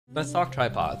Let's talk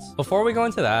tripods. Before we go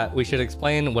into that, we should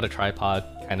explain what a tripod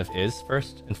kind of is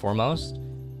first and foremost.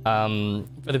 For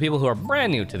the people who are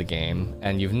brand new to the game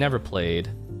and you've never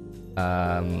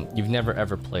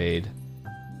ever played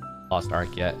Lost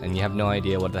Ark yet, and you have no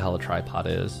idea what the hell a tripod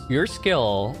is. Your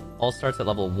skill all starts at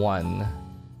level 1,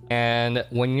 and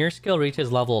when your skill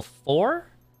reaches level 4,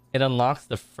 it unlocks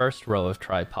the first row of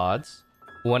tripods.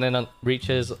 When it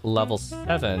reaches level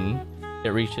 7,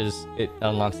 it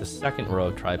unlocks the second row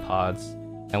of tripods,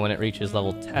 and when it reaches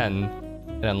level 10,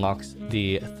 it unlocks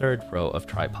the third row of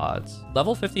tripods.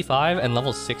 Level 55 and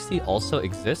level 60 also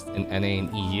exist in NA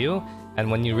and EU, and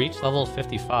when you reach level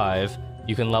 55,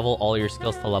 you can level all your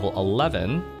skills to level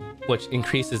 11, which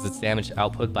increases its damage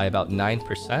output by about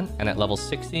 9%, and at level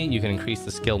 60, you can increase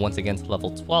the skill once again to level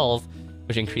 12,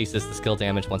 which increases the skill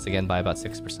damage once again by about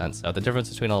 6%. So the difference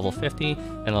between a level 50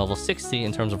 and a level 60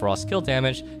 in terms of raw skill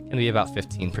damage can be about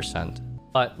 15%.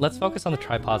 But let's focus on the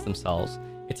tripods themselves.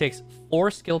 It takes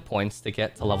 4 skill points to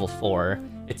get to level 4,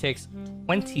 it takes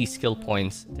 20 skill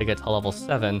points to get to level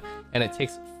 7, and it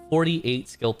takes 48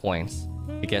 skill points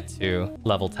to get to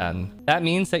level 10. That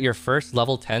means that your first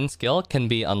level 10 skill can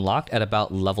be unlocked at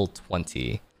about level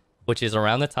 20, which is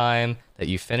around the time that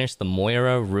you finish the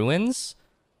Moira Ruins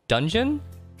dungeon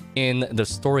in the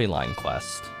storyline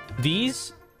quest.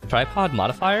 These tripod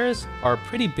modifiers are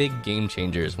pretty big game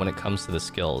changers when it comes to the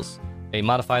skills. They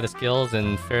modify the skills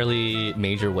in fairly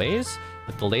major ways,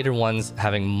 with the later ones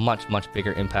having much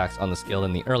bigger impacts on the skill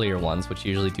than the earlier ones, which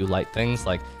usually do light things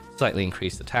like slightly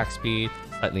increased attack speed,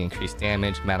 slightly increased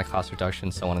damage, mana cost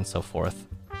reduction, so on and so forth.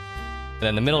 And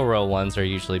then the middle row ones are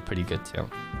usually pretty good too.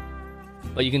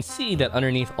 But you can see that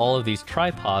underneath all of these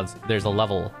tripods, there's a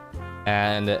level,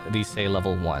 and these say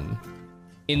level 1.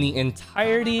 In the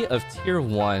entirety of tier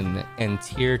 1 and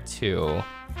tier 2,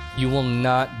 you will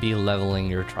not be leveling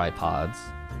your tripods.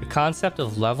 The concept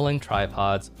of leveling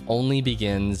tripods only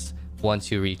begins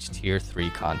once you reach tier 3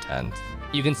 content.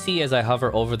 You can see as I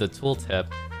hover over the tooltip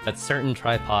that certain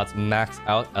tripods max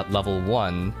out at level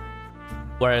 1,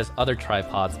 whereas other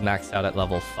tripods max out at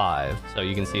level 5. So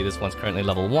you can see this one's currently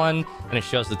level 1, and it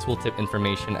shows the tooltip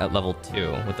information at level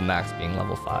 2, with the max being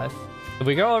level 5. If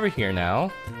we go over here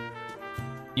now,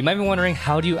 you might be wondering,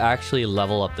 how do you actually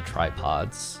level up the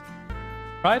tripods?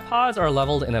 Tripods are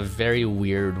leveled in a very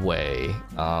weird way.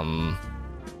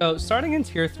 So starting in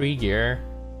tier 3 gear,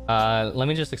 let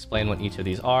me just explain what each of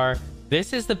these are.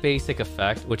 This is the basic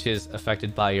effect, which is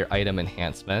affected by your item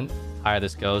enhancement. The higher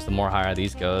this goes, the more higher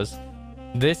these goes.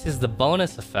 This is the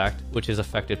bonus effect, which is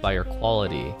affected by your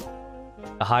quality.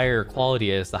 The higher your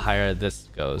quality is, the higher this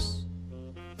goes.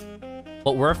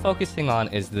 What we're focusing on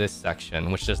is this section,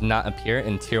 which does not appear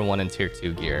in tier 1 and tier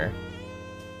 2 gear.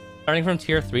 Starting from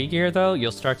tier 3 gear though,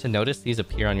 you'll start to notice these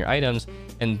appear on your items,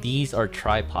 and these are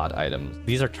tripod items.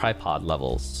 These are tripod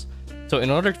levels. So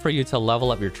in order for you to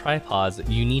level up your tripods,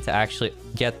 you need to actually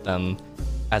get them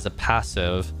as a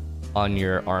passive on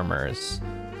your armors.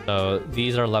 So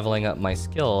these are leveling up my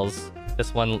skills.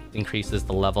 This one increases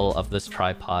the level of this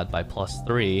tripod by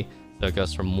 +3, so it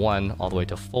goes from 1 all the way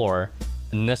to 4.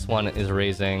 And this one is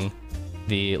raising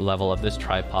the level of this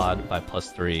tripod by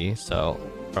 +3, so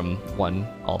from 1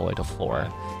 all the way to 4.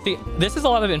 See, this is a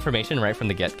lot of information right from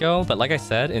the get-go, but like I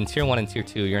said, in tier 1 and tier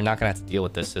 2, you're not gonna have to deal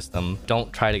with this system. Don't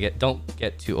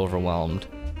get too overwhelmed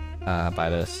by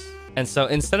this. And so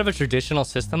instead of a traditional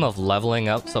system of leveling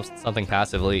up something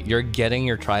passively, you're getting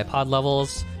your tripod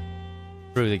levels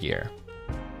through the gear.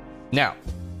 Now,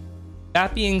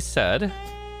 that being said,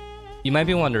 you might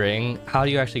be wondering, how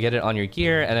do you actually get it on your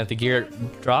gear? And if the gear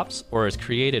drops or is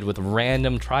created with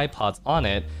random tripods on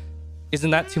it, isn't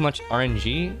that too much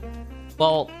RNG?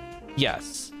 Well,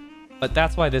 yes, but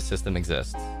that's why this system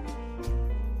exists.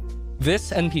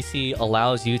 This NPC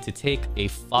allows you to take a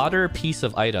fodder piece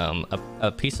of item,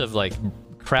 a piece of like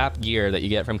crap gear that you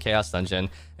get from Chaos Dungeon,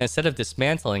 and instead of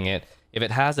dismantling it, if it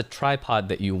has a tripod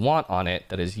that you want on it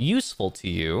that is useful to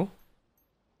you,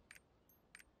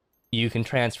 you can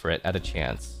transfer it at a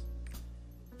chance.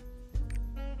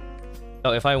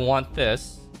 So if I want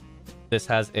this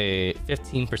has a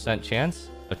 15% chance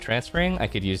of transferring. I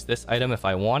could use this item if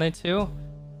I wanted to,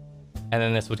 and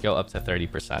then this would go up to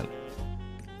 30%.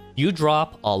 You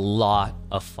drop a lot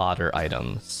of fodder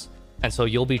items, and so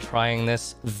you'll be trying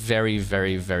this very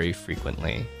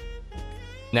frequently.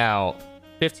 Now,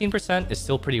 15% is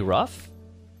still pretty rough,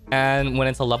 and when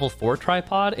it's a level 4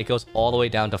 tripod, it goes all the way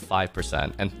down to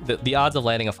 5%, and the odds of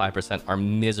landing a 5% are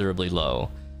miserably low.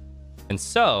 And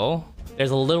so,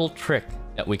 there's a little trick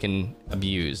that we can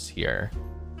abuse here.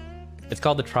 It's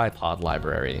called the tripod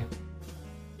library.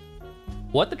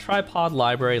 What the tripod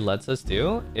library lets us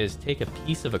do is take a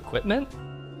piece of equipment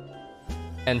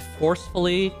and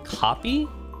forcefully copy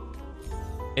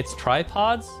its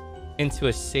tripods into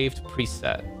a saved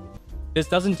preset. This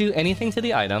doesn't do anything to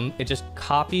the item, it just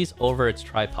copies over its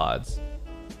tripods.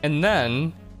 And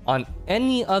then, on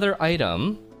any other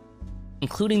item,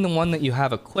 including the one that you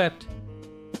have equipped,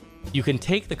 you can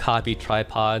take the copied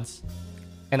tripods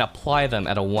and apply them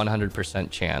at a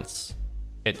 100% chance.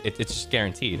 It's just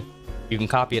guaranteed. You can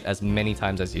copy it as many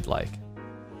times as you'd like.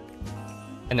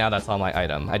 And now that's on my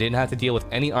item. I didn't have to deal with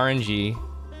any RNG.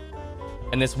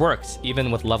 And this works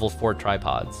even with level 4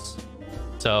 tripods.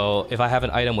 So if I have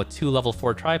an item with 2 level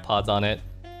 4 tripods on it,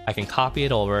 I can copy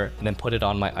it over and then put it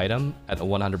on my item at a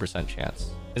 100% chance.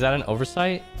 Is that an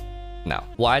oversight? No.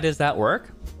 Why does that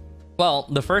work? Well,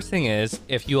 the first thing is,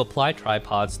 if you apply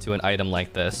tripods to an item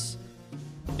like this,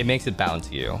 it makes it bound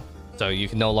to you. So you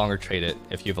can no longer trade it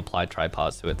if you've applied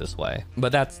tripods to it this way.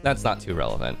 But that's not too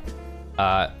relevant.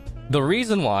 The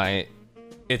reason why,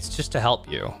 it's just to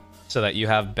help you so that you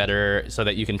have better, so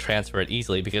that you can transfer it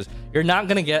easily, because you're not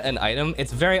going to get an item.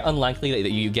 It's very unlikely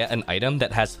that you get an item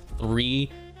that has 3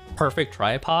 perfect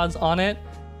tripods on it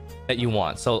that you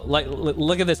want. So like,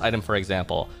 look at this item, for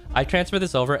example. I transfer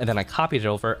this over and then I copied it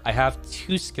over. I have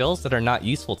 2 skills that are not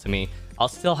useful to me. I'll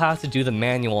still have to do the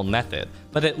manual method,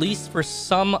 but at least for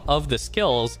some of the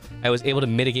skills, I was able to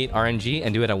mitigate RNG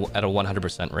and do it at a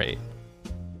 100% rate.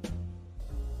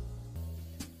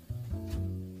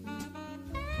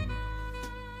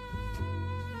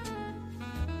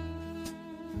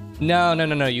 No,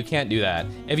 you can't do that.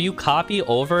 If you copy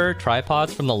over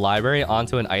tripods from the library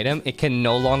onto an item, it can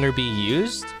no longer be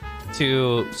used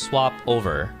to swap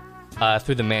over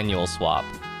through the manual swap.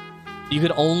 You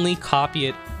could only copy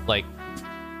it like...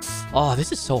 Oh,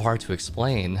 this is so hard to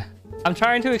explain. I'm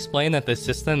trying to explain that this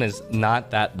system is not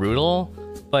that brutal,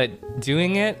 but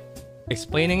doing it,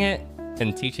 explaining it,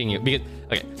 and teaching you... Because,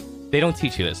 okay, they don't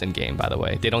teach you this in game, by the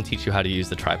way. They don't teach you how to use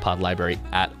the tripod library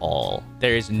at all.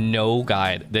 There is no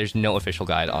guide. There's no official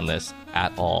guide on this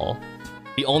at all.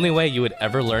 The only way you would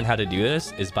ever learn how to do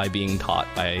this is by being taught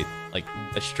by like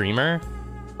a streamer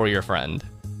or your friend.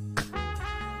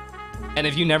 And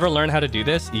if you never learn how to do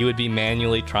this, you would be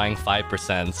manually trying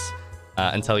 5%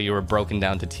 until you were broken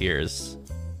down to tears.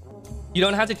 You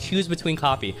don't have to choose between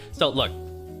copy. So look,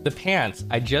 the pants,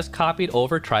 I just copied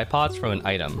over tripods from an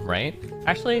item, right?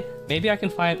 Actually, maybe I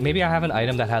have an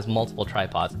item that has multiple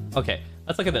tripods. Okay,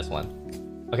 let's look at this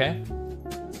one. Okay.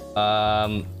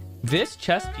 This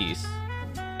chest piece,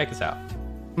 check this out.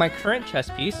 My current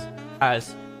chest piece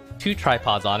has 2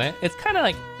 tripods on it. It's kind of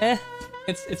like,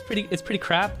 it's pretty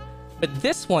crap. But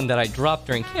this one that I dropped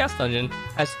during Chaos Dungeon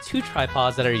has 2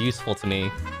 tripods that are useful to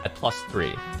me at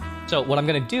 +3. So what I'm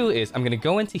gonna do is I'm gonna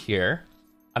go into here.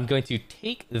 I'm going to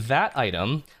take that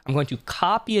item, I'm going to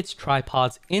copy its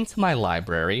tripods into my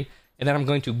library, and then I'm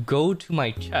going to go to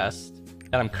my chest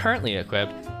that I'm currently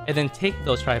equipped, and then take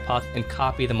those tripods and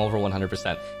copy them over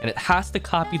 100%. And it has to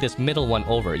copy this middle one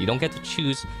over. You don't get to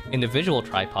choose individual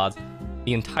tripods.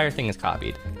 The entire thing is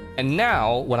copied. And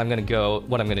now what I'm gonna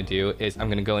do is I'm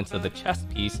gonna go into the chest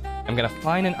piece. I'm gonna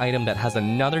find an item that has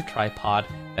another tripod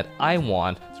that I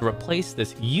want to replace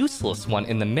this useless one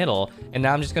in the middle. And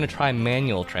now I'm just gonna try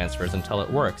manual transfers until it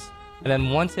works. And then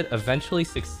once it eventually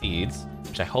succeeds,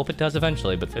 which I hope it does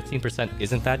eventually, but 15%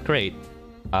 isn't that great.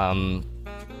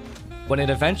 When it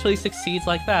eventually succeeds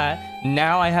like that,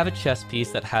 now I have a chest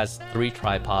piece that has 3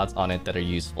 tripods on it that are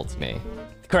useful to me.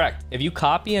 Correct. If you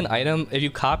copy an item, if you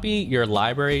copy your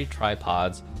library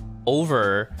tripods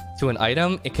over to an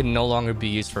item, it can no longer be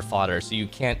used for fodder. So you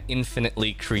can't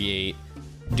infinitely create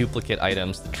duplicate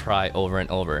items to try over and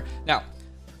over. Now,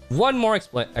 one more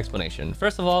explanation.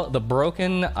 First of all, the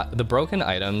broken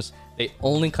items, they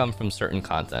only come from certain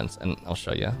contents, and I'll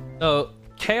show you. So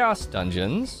Chaos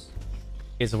Dungeons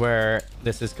is where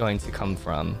this is going to come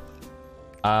from.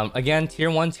 Again,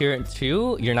 tier 1, tier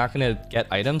 2, you're not going to get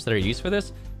items that are used for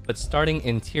this, but starting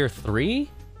in tier 3,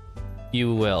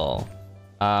 you will.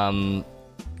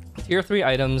 Tier 3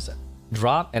 items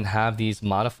drop and have these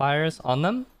modifiers on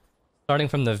them, starting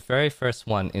from the very first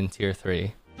one in tier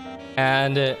 3.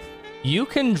 And you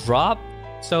can drop,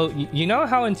 so you know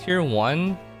how in tier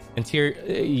 1,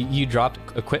 you dropped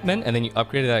equipment and then you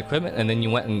upgraded that equipment and then you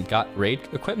went and got raid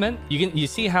equipment? You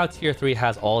see how tier 3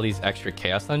 has all these extra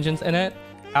Chaos Dungeons in it?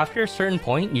 After a certain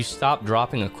point, you stop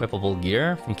dropping equipable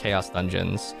gear from Chaos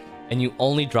Dungeons, and you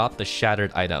only drop the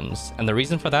shattered items. And the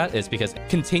reason for that is because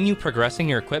continue progressing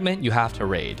your equipment, you have to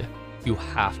raid. You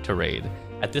have to raid.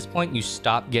 At this point, you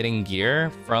stop getting gear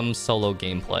from solo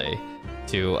gameplay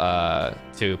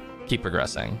to keep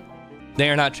progressing. They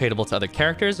are not tradable to other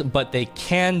characters, but they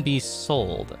can be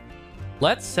sold.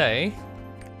 Let's say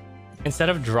instead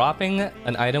of dropping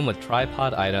an item with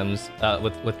tripod items,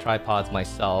 with tripods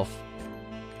myself,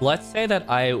 let's say that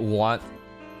I want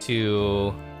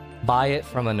to buy it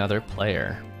from another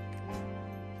player.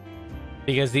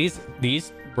 Because these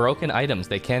broken items,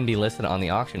 they can be listed on the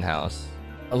auction house.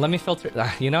 Let me filter,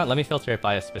 you know what? Let me filter it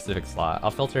by a specific slot.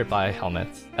 I'll filter it by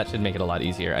helmets. That should make it a lot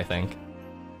easier, I think.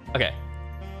 Okay.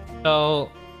 So,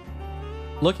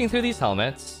 looking through these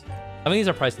helmets, some of these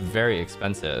are priced very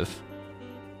expensive.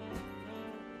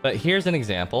 But here's an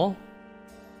example.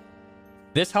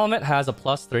 This helmet has a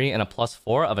 +3 and a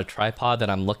 +4 of a tripod that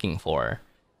I'm looking for.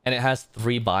 And it has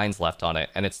 3 binds left on it,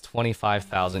 and it's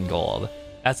 25,000 gold.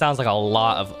 That sounds like a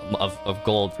lot of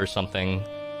gold for something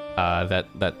that's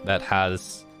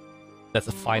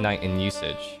a finite in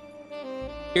usage.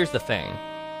 Here's the thing.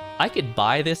 I could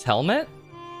buy this helmet,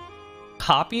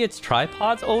 copy its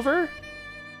tripods over,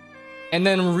 and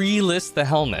then relist the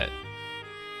helmet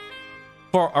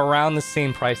for around the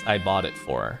same price I bought it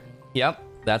for. Yep,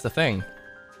 that's a thing.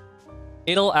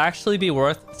 It'll actually be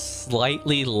worth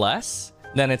slightly less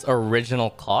than its original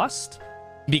cost,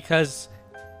 because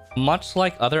much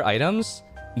like other items,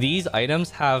 these items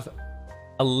have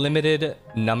a limited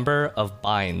number of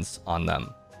binds on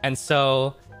them. And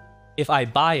so if I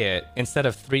buy it, instead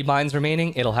of 3 binds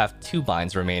remaining, it'll have 2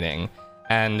 binds remaining.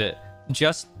 And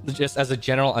just as a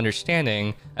general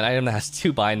understanding, an item that has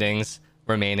 2 bindings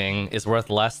remaining is worth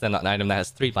less than an item that has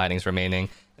 3 bindings remaining,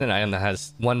 and an item that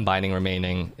has 1 binding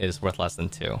remaining is worth less than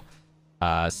 2.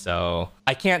 So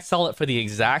I can't sell it for the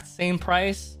exact same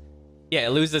price. Yeah,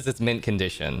 it loses its mint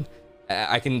condition.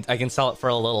 I can sell it for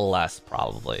a little less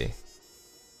probably.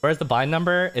 Where's the bind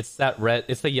number? It's that red.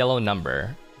 It's the yellow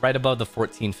number right above the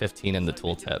 1415 in the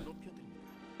tooltip.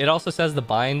 It also says the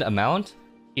bind amount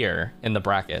here in the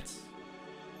brackets.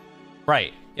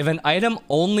 Right. If an item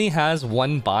only has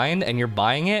 1 bind and you're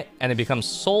buying it and it becomes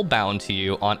soul bound to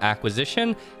you on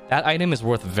acquisition, that item is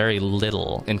worth very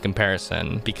little in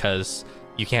comparison because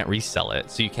you can't resell it,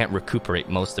 so you can't recuperate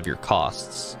most of your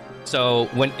costs. So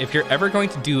if you're ever going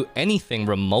to do anything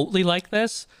remotely like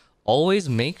this, always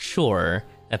make sure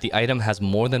that the item has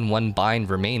more than 1 bind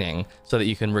remaining so that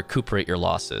you can recuperate your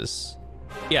losses.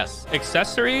 Yes,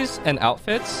 accessories and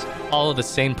outfits follow the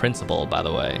same principle, by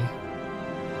the way.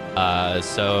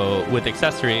 So with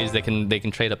accessories, they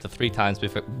can trade up to 3 times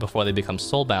before they become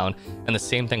soulbound, and the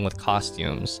same thing with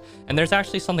costumes. And there's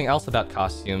actually something else about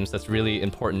costumes that's really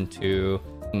important to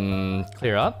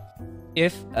clear up.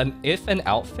 If an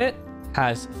outfit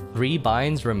has 3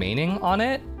 binds remaining on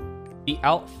it, the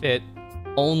outfit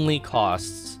only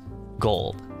costs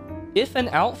gold. If an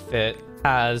outfit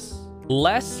has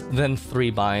less than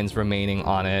 3 binds remaining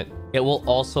on it, it will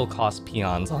also cost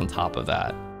peons on top of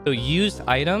that. So used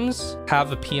items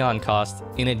have a peon cost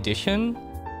in addition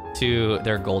to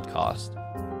their gold cost.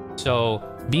 So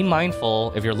be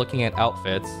mindful if you're looking at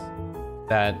outfits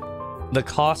that the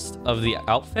cost of the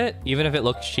outfit, even if it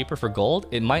looks cheaper for gold,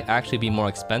 it might actually be more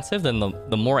expensive than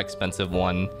the more expensive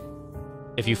one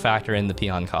if you factor in the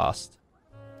peon cost.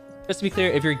 Just to be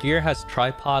clear, if your gear has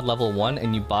tripod level 1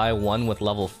 and you buy one with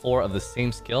level 4 of the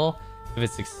same skill, if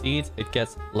it succeeds, it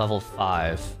gets level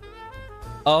 5.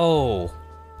 Oh,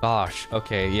 gosh.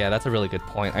 Okay, yeah, that's a really good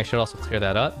point. I should also clear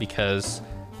that up because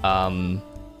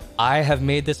I have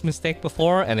made this mistake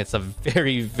before, and it's a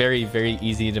very, very, very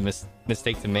easy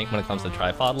mistake to make when it comes to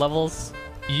tripod levels.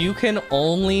 You can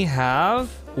only have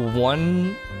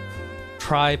 1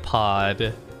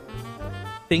 tripod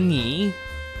thingy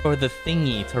for the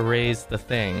thingy to raise the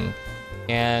thing.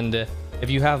 And if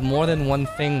you have more than 1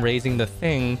 thing raising the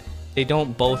thing, they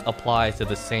don't both apply to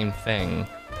the same thing.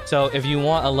 So if you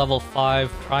want a level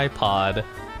 5 tripod,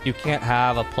 you can't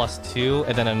have a +2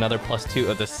 and then another +2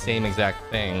 of the same exact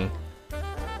thing.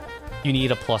 You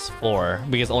need a +4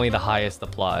 because only the highest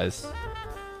applies.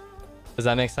 Does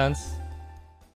that make sense?